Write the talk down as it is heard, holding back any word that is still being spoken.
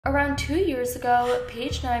Around 2 years ago,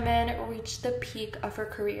 Paige Niemann reached the peak of her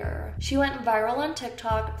career. She went viral on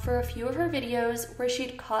TikTok for a few of her videos where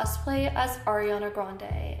she'd cosplay as Ariana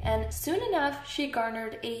Grande, and soon enough, she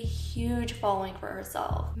garnered a huge following for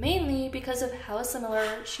herself, mainly because of how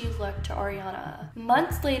similar she looked to Ariana.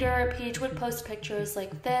 Months later, Paige would post pictures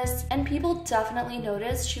like this, and people definitely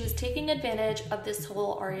noticed she was taking advantage of this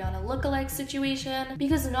whole Ariana lookalike situation,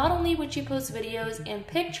 because not only would she post videos and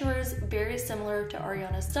pictures very similar to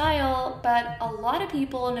Ariana's style, but a lot of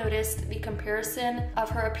people noticed the comparison of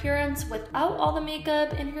her appearance without all the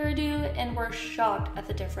makeup and hairdo and were shocked at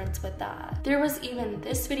the difference with that. There was even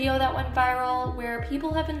this video that went viral where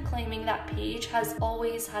people have been claiming that Paige has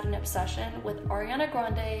always had an obsession with Ariana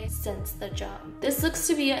Grande since the jump. This looks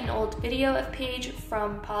to be an old video of Paige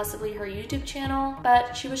from possibly her YouTube channel,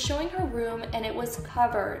 but she was showing her room and it was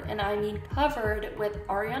covered, and I mean covered, with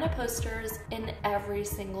Ariana posters in every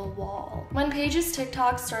single wall. When Paige's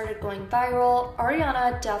TikTok started going viral,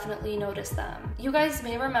 Ariana definitely noticed them. You guys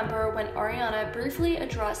may remember when Ariana briefly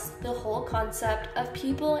addressed the whole concept of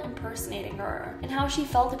people impersonating her and how she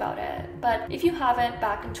felt about it. But if you haven't,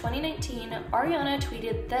 back in 2019, Ariana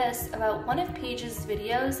tweeted this about one of Paige's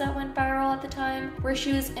videos that went viral at the time, where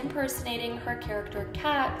she was impersonating her character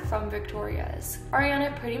Kat from Victoria's.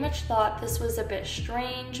 Ariana pretty much thought this was a bit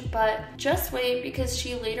strange, but just wait, because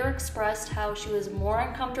she later expressed how she was more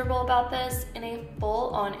uncomfortable about this in a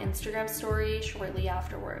full on Instagram story shortly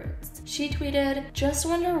afterwards. She tweeted, "Just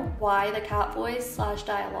wonder why the cat voice /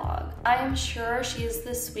 dialogue. I am sure she's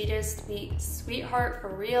the sweetest sweetheart for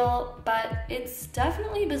real, but it's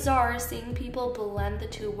definitely bizarre seeing people blend the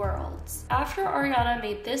two worlds." After Ariana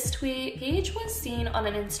made this tweet, Paige was seen on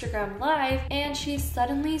an Instagram live and she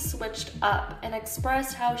suddenly switched up and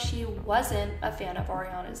expressed how she wasn't a fan of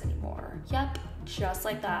Ariana's anymore. Yep, just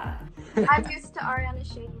like that. I'm used to Ariana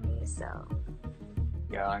shading me, so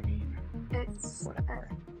yeah, I mean, it's whatever.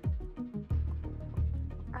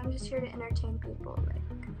 I'm just here to entertain people.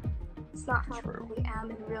 Like, it's not how I True. really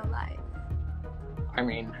am in real life. I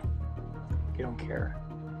mean, you don't care.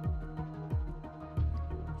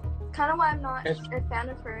 Kind of why I'm not It's- a fan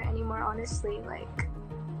of her anymore, honestly. Like,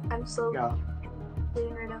 I'm slowly Yeah.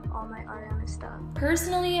 getting rid of all my Ariana stuff.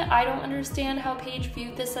 Personally, I don't understand how Paige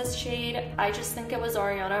viewed this as shade. I just think it was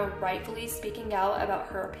Ariana rightfully speaking out about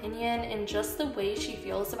her opinion and just the way she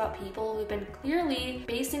feels about people who've been clearly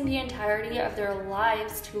basing the entirety of their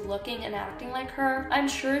lives to looking and acting like her. I'm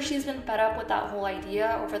sure she's been fed up with that whole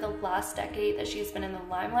idea over the last decade that she's been in the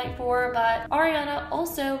limelight for, but Ariana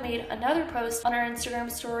also made another post on her Instagram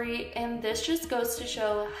story, and this just goes to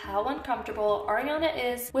show how uncomfortable Ariana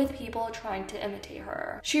is with people trying to imitate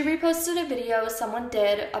her. She reposted a video someone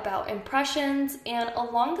did about impressions, and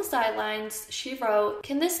along the sidelines she wrote,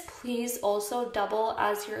 "Can this please also double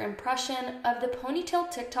as your impression of the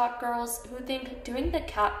ponytail TikTok girls who think doing the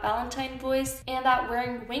Cat Valentine voice and that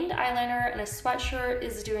wearing winged eyeliner and a sweatshirt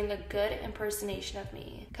is doing a good impersonation of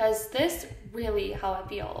me? Cause this really how it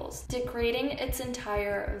feels, degrading its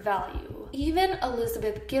entire value." Even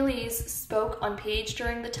Elizabeth Gillies spoke on Paige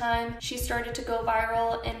during the time she started to go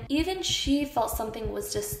viral, and even she felt something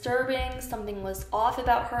was disturbing, something was off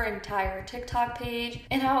about her entire TikTok page,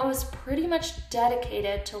 and how it was pretty much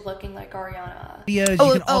dedicated to looking like Ariana. Videos,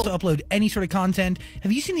 you can also upload any sort of content.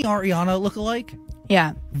 Have you seen the Ariana lookalike?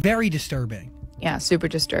 Yeah. Very disturbing. Yeah, super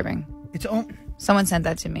disturbing. It's all. Someone sent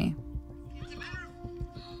that to me.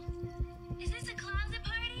 Is this a closet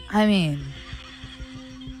party? I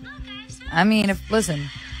mean, listen,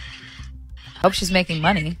 hope she's making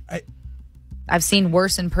money. I've seen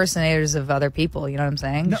worse impersonators of other people, you know what I'm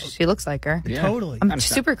saying? No. She looks like her. Yeah. Totally. I'm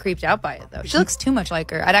super creeped out by it, though. She looks too much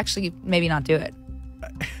like her. I'd actually maybe not do it.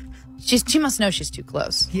 She must know she's too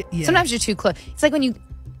close. Yeah. Sometimes you're too close. It's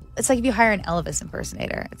like if you hire an Elvis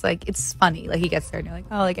impersonator. It's like, it's funny. Like, he gets there and you're like,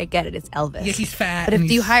 oh, like, I get it. It's Elvis. Yeah, he's fat. But if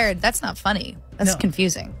you hire it, that's not funny. That's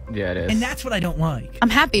confusing. Yeah, it is. And that's what I don't like. I'm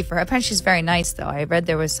happy for her. Apparently she's very nice, though. I read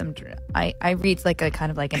there was some... I read like a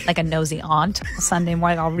kind of like a nosy aunt. Sunday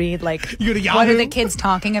morning I'll read like, You go to what are Yahoo? the kids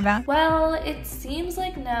talking about? Well, it seems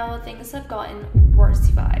like now things have gotten worse,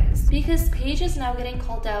 you guys, because Paige is now getting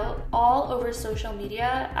called out all over social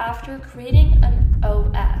media after creating an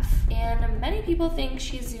OF, and many people think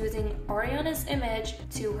she's using Ariana's image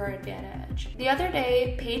to her advantage. The other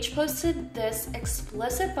day, Paige posted this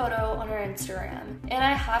explicit photo on her Instagram, and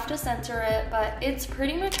I have to censor it, but it's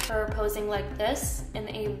pretty much her posing like this in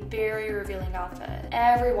a very revealing outfit.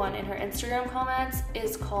 Everyone in her Instagram comments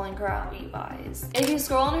is calling her out, you guys. If you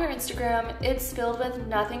scroll on her Instagram, it's filled with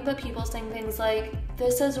nothing but people saying things like,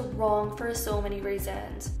 "This is wrong for so many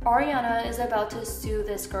reasons. Ariana is about to sue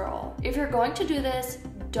this girl. If you're going to do this,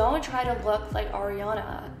 don't try to look like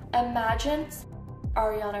Ariana. Imagine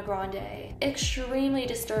Ariana Grande. Extremely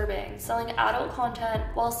disturbing, selling adult content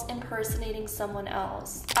whilst impersonating someone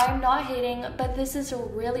else. I'm not hating, but this is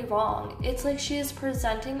really wrong. It's like she is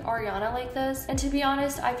presenting Ariana like this, and to be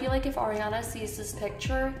honest, I feel like if Ariana sees this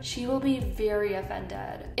picture, she will be very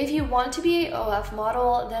offended. If you want to be a OF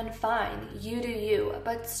model, then fine, you do you,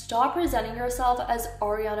 but stop presenting yourself as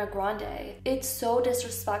Ariana Grande. It's so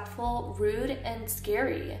disrespectful, rude, and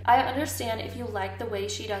scary. I understand if you like the way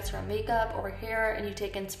she does her makeup or hair and you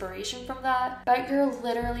take inspiration from that, but you're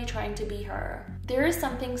literally trying to be her. There is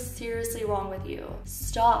something seriously wrong with you.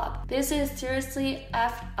 Stop. This is seriously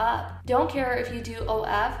effed up. Don't care if you do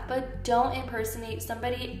OF, but don't impersonate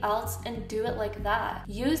somebody else and do it like that.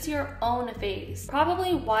 Use your own face.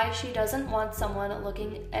 Probably why she doesn't want someone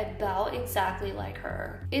looking about exactly like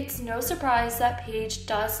her. It's no surprise that Paige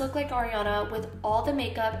does look like Ariana with all the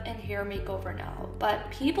makeup and hair makeover now,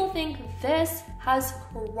 but people think this has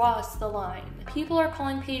crossed the line. People are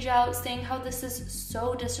calling Paige out, saying how this is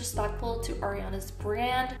so disrespectful to Ariana's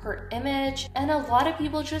brand, her image, and a lot of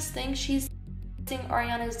people just think she's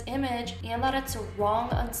Ariana's image and that it's wrong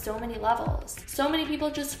on so many levels. So many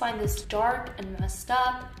people just find this dark and messed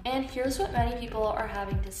up, and here's what many people are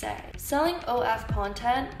having to say. Selling OF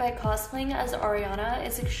content by cosplaying as Ariana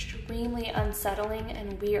is extremely unsettling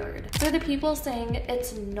and weird. For the people saying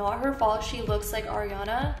it's not her fault she looks like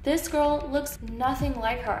Ariana, this girl looks nothing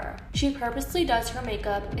like her. She purposely does her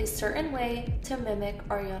makeup a certain way to mimic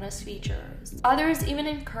Ariana's features. Others even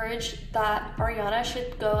encourage that Ariana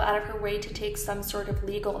should go out of her way to take some sort of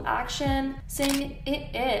legal action, saying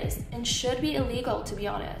it is and should be illegal, to be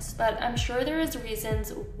honest, but I'm sure there is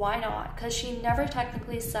reasons why not, because she never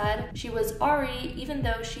technically said she was Ari, even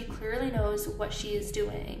though she clearly knows what she is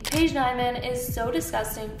doing. Paige Niemann is so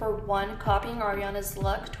disgusting for one, copying Ariana's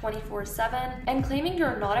look 24/7, and claiming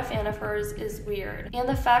you're not a fan of hers is weird, and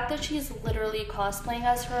the fact that she's literally cosplaying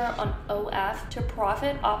as her on OF to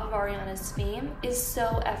profit off of Ariana's fame is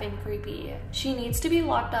so effing creepy. She needs to be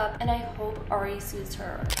locked up, and I hope Ari sues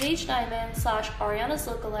her. Paige Niemann / Ariana's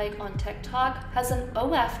lookalike on TikTok has an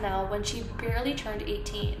OF now when she barely turned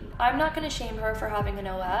 18. I'm not going to shame her for having an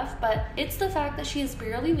OF, but it's the fact that she is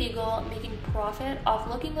barely legal, making profit off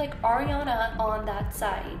looking like Ariana on that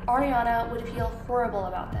site. Ariana would feel horrible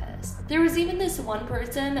about this. There was even this one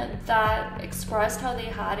person that expressed how they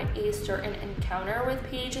had a certain encounter with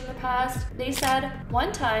Paige in the past. They said,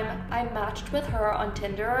 "One time I matched with her on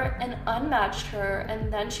Tinder and unmatched her,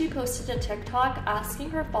 and then she posted a TikTok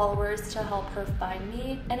asking her followers to help her find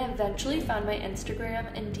me, and eventually found my Instagram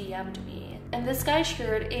and DM'd me." And this guy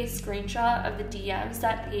shared a screenshot of the DMs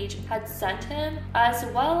that Paige had sent him, as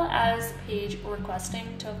well as Paige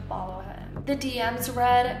requesting to follow him. The DMs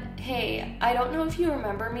read, "Hey, I don't know if you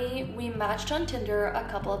remember me, we matched on Tinder a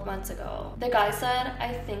couple of months ago." The guy said,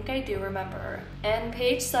 "I think I do remember." And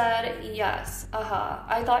Paige said, "Yes,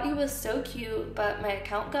 I thought you was so cute, but my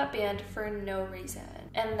account got banned for no reason."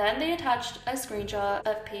 And then they attached a screenshot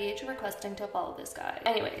of Paige requesting to follow this guy.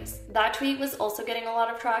 Anyways, that tweet was also getting a lot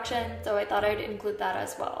of traction, so I thought I'd include that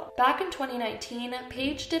as well. Back in 2019,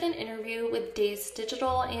 Paige did an interview with Days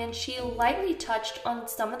Digital, and she lightly touched on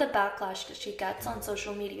some of the backlash that she gets on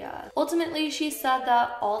social media. Ultimately, she said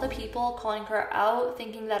that all the people calling her out,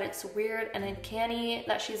 thinking that it's weird and uncanny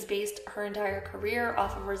that she's based her entire career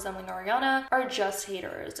off of resembling Ariana, are just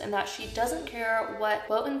haters, and that she doesn't care what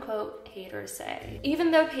quote-unquote haters say.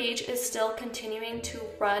 Even though Paige is still continuing to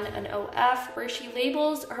run an OF where she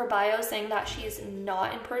labels her bio saying that she's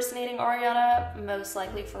not impersonating Ariana, most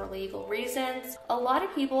likely for legal reasons, a lot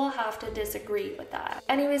of people have to disagree with that.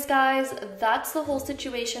 Anyways guys, that's the whole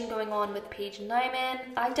situation going on with Paige Niemann.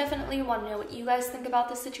 I definitely want to know what you guys think about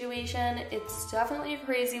the situation. It's definitely a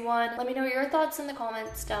crazy one. Let me know your thoughts in the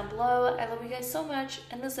comments down below. I love you guys so much,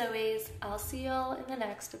 and as always, I'll see y'all in the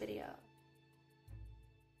next video.